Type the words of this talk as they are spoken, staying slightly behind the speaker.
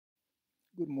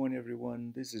Good morning,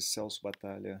 everyone. This is Celso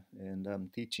Batalha, and I'm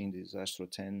teaching this Astro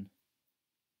 10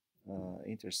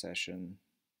 intersession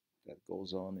that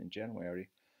goes on in January.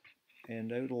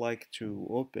 And I would like to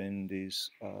open this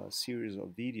series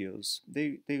of videos.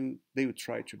 They would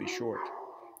try to be short,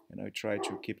 and I try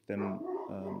to keep them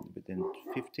within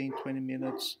 15-20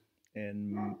 minutes.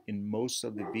 And in most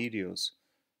of the videos,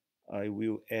 I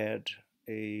will add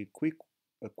a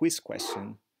quiz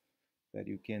question that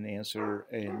you can answer,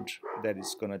 and that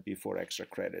is gonna be for extra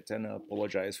credit. And I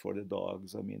apologize for the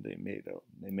dogs. I mean, they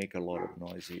make a lot of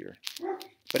noise here.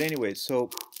 But anyway, so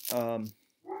um,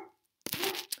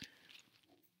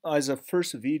 as a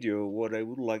first video, what I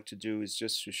would like to do is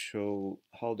just to show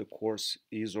how the course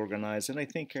is organized. And I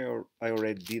think I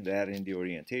already did that in the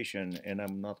orientation, and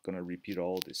I'm not gonna repeat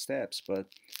all the steps. But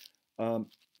um,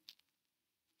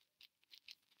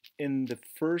 in the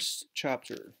first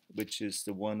chapter, which is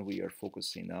the one we are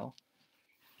focusing now,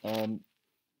 um,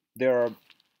 there are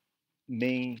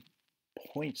main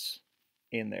points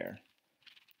in there,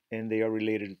 and they are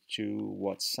related to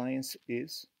what science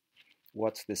is,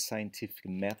 what the scientific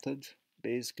method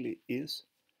basically is,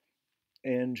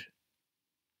 and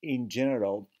in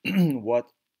general,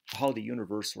 what how the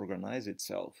universe organizes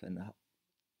itself, and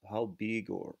how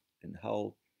big or and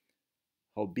how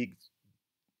big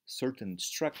certain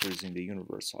structures in the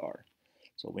universe are.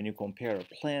 So when you compare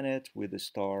a planet with a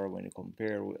star, when you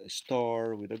compare a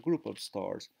star with a group of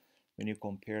stars, when you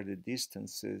compare the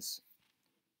distances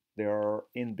there are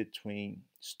in between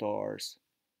stars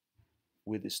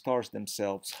with the stars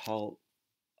themselves, how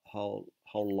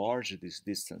large these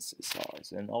distances are,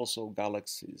 and also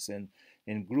galaxies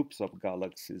and groups of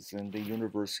galaxies and the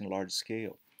universe in large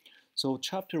scale. So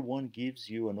chapter 1 gives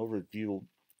you an overview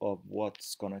of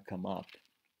what's going to come up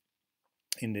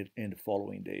in the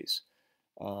following days,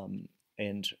 um,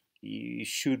 and you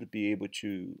should be able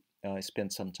to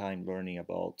spend some time learning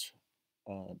about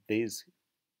uh, basic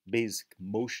basic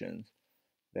motion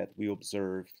that we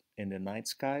observed in the night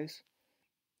skies,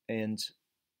 and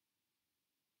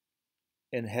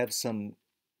have some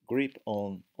grip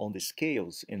on the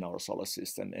scales in our solar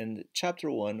system. And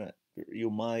chapter 1, you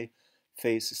might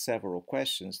face several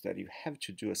questions that you have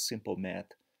to do a simple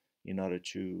math in order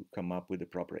to come up with the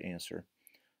proper answer.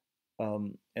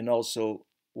 And also,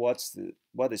 what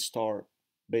a star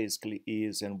basically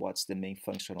is, and what's the main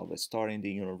function of a star in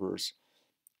the universe,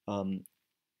 um,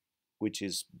 which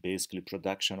is basically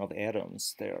production of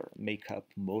atoms that make up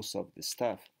most of the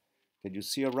stuff that you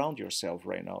see around yourself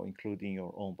right now, including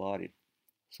your own body.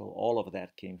 So all of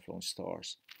that came from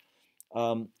stars.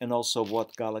 And also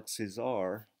what galaxies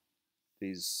are,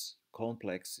 this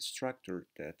complex structure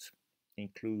that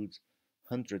includes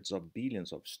hundreds of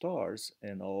billions of stars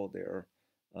and all their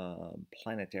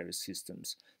planetary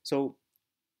systems. So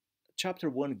chapter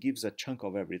 1 gives a chunk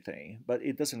of everything, but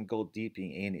it doesn't go deep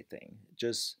in anything.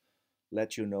 Just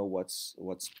let you know what's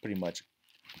pretty much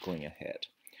going ahead.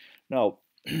 Now,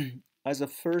 as a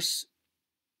first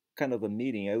kind of a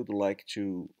meeting, I would like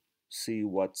to see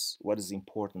what is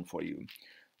important for you.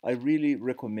 I really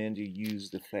recommend you use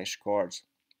the flashcards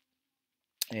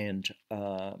and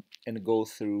go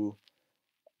through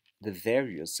the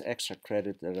various extra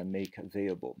credit that I make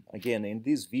available. Again, in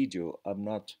this video, I'm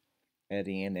not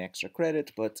adding any extra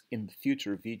credit, but in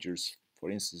future videos, for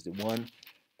instance, the one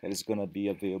that is going to be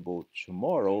available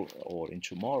tomorrow or in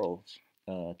tomorrow's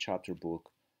chapter book,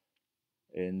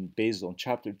 and based on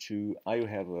chapter 2, I will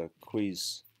have a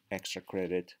quiz extra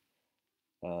credit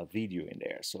video in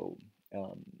there. So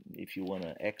if you want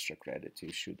an extra credit,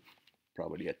 you should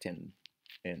probably attend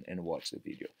and watch the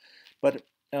video. But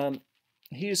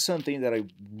here's something that I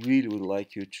really would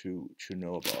like you to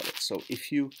know about it. So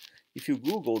if you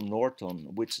Google Norton,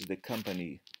 which is the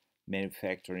company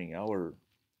manufacturing our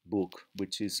book,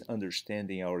 which is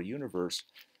Understanding Our Universe,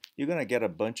 you're gonna get a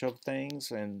bunch of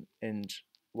things, and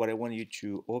what I want you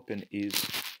to open is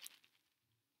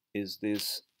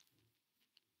this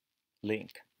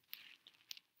link,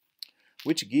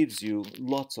 which gives you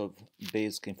lots of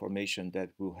basic information that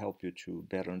will help you to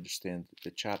better understand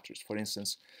the chapters. For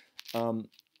instance, um,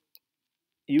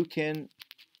 you can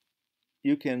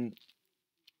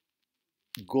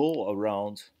go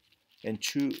around and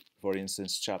choose, for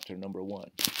instance, chapter number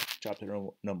 1. Chapter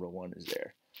number 1 is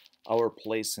there, our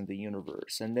place in the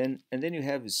universe, and then you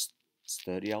have a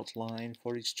study outline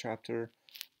for each chapter.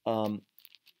 Um,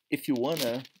 if you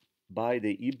wanna buy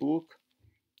the ebook,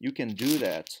 you can do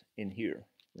that in here,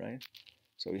 right?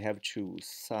 So you have to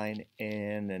sign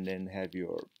in and then have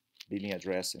your billing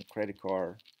address and credit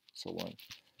card, so on.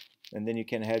 And then you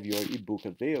can have your ebook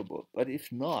available. But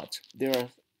if not, there are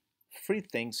free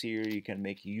things here you can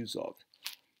make use of.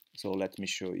 So let me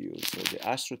show you. So the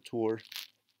Astro Tour,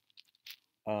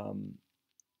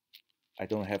 I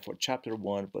don't have for chapter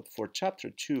 1, but for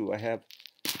chapter 2, I have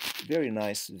very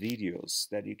nice videos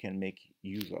that you can make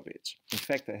use of it. In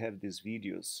fact, I have these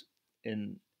videos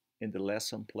in the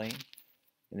lesson plan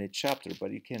in a chapter,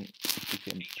 but you can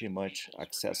pretty much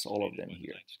access all of them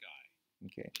here.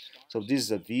 Okay, so this is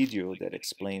a video that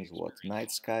explains what night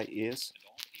sky is,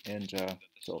 and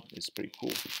so it's pretty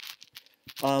cool.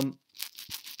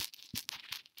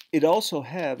 It also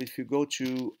have, if you go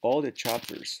to all the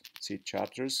chapters, see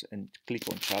chapters and click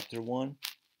on chapter 1.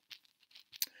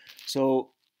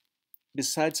 So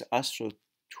besides Astro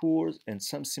Tours and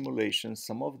some simulations,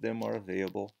 some of them are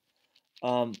available.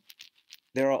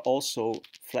 There are also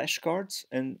flashcards,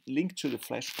 and link to the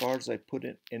flashcards I put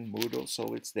it in Moodle,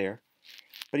 so it's there.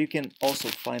 But you can also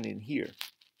find it here,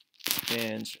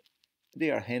 and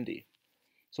they are handy.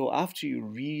 So after you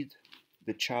read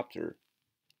the chapter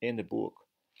in the book,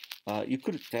 you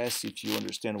could test if you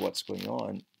understand what's going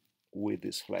on with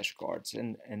these flashcards,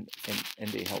 and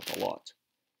they help a lot.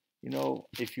 You know,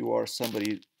 if you are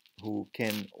somebody who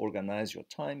can organize your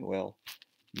time well,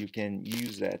 you can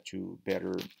use that to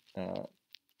better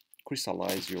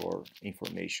crystallize your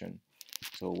information.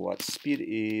 So what speed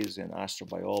is and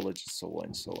astrobiology, so on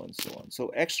and so on and so on. So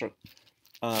extra,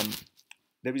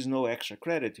 there is no extra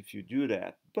credit if you do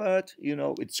that, but you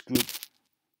know it's good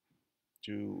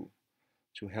to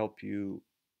help you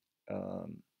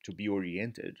to be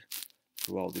oriented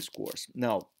throughout this course.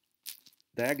 Now,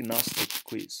 diagnostic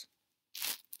quiz.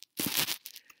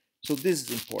 So this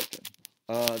is important.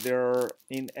 There are,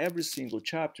 in every single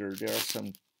chapter, there are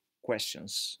some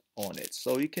questions on it.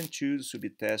 So you can choose to be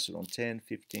tested on 10,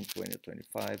 15, 20, or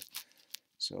 25.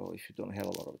 So if you don't have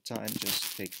a lot of time,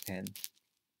 just take 10.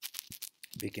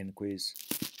 Weekend quiz.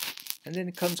 And then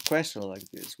it comes questions like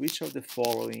this. Which of the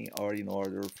following are in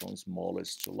order from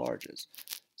smallest to largest?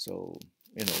 So,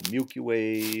 you know, Milky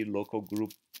Way, local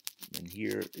group, and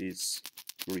here is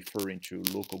referring to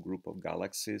local group of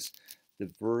galaxies, the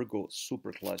Virgo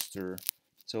supercluster.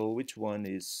 So which one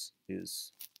is the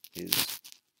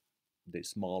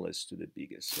smallest to the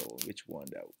biggest? So which one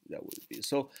that would be?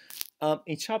 So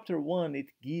in chapter 1,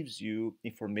 it gives you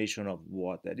information of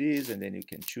what that is, and then you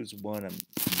can choose one. I'm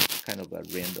kind of a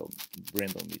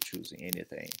randomly choosing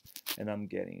anything, and I'm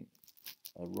getting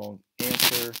a wrong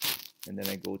answer, and then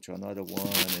I go to another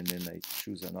one, and then I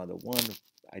choose another one.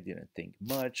 I didn't think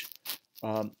much.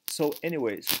 So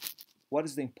anyways, what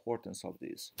is the importance of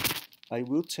this? I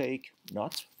will take,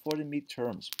 not for the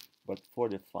midterms, but for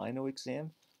the final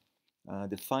exam.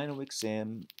 The final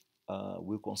exam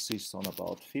will consist on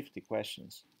about 50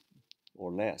 questions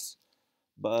or less,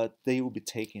 but they will be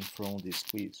taken from this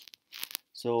quiz.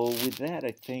 So with that,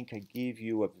 I think I give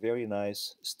you a very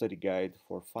nice study guide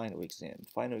for final exam.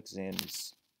 Final exam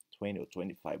is 20 or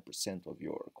 25% of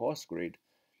your course grade,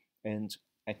 and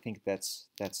I think that's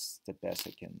the best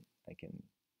I can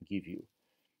give you.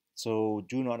 So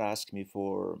do not ask me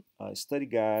for a study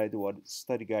guide. What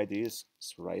study guide is,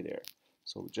 it's right there.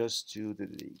 So just do the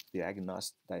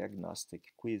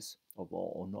diagnostic quiz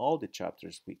on all the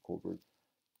chapters we covered,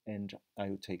 and I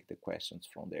will take the questions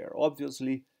from there.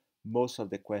 Obviously, most of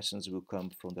the questions will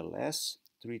come from the last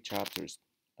 3 chapters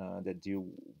that deal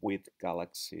with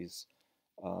galaxies,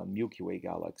 Milky Way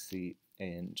galaxy,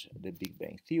 and the Big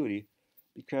Bang Theory,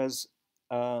 because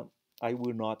I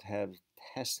will not have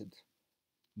tested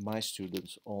my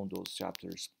students on those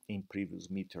chapters in previous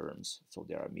midterms. So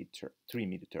there are 3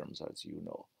 midterms, as you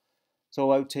know.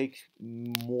 So I'll take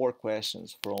more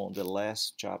questions from the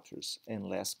last chapters and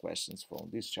less questions from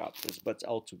these chapters, but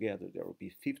altogether there will be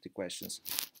 50 questions.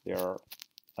 They are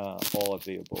all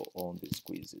available on these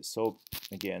quizzes. So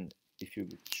again, if you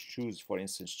choose, for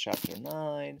instance, chapter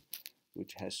 9,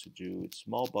 which has to do with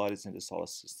small bodies in the solar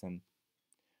system,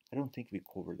 I don't think we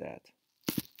covered that.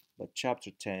 But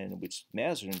chapter 10, which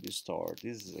measuring the star,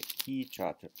 this is a key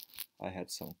chapter. I have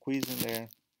some quiz in there.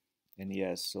 And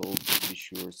yes, so be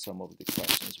sure some of the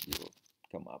questions will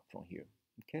come up from here.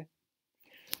 Okay.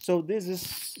 So this is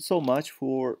so much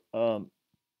for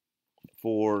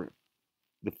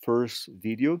the first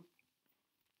video.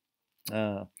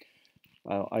 I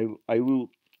will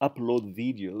upload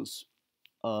videos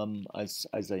as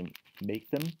I make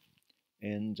them,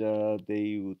 and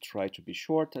they will try to be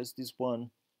short as this one,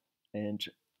 and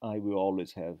I will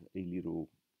always have a little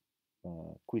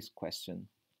quiz question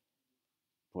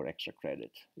for extra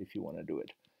credit if you want to do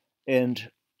it.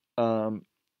 And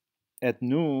at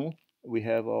noon, we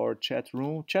have our chat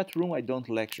room. Chat room, I don't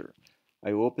lecture.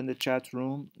 I open the chat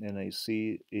room and I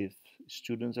see if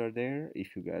students are there,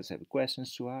 if you guys have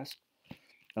questions to ask.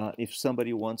 If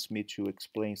somebody wants me to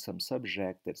explain some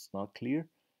subject that's not clear,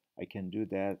 I can do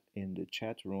that in the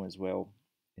chat room as well,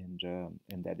 and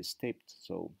that is taped,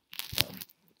 um,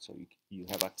 so you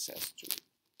have access to it.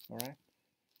 All right.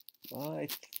 I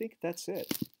think that's it.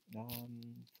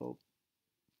 So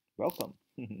welcome.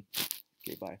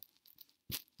 Okay, bye.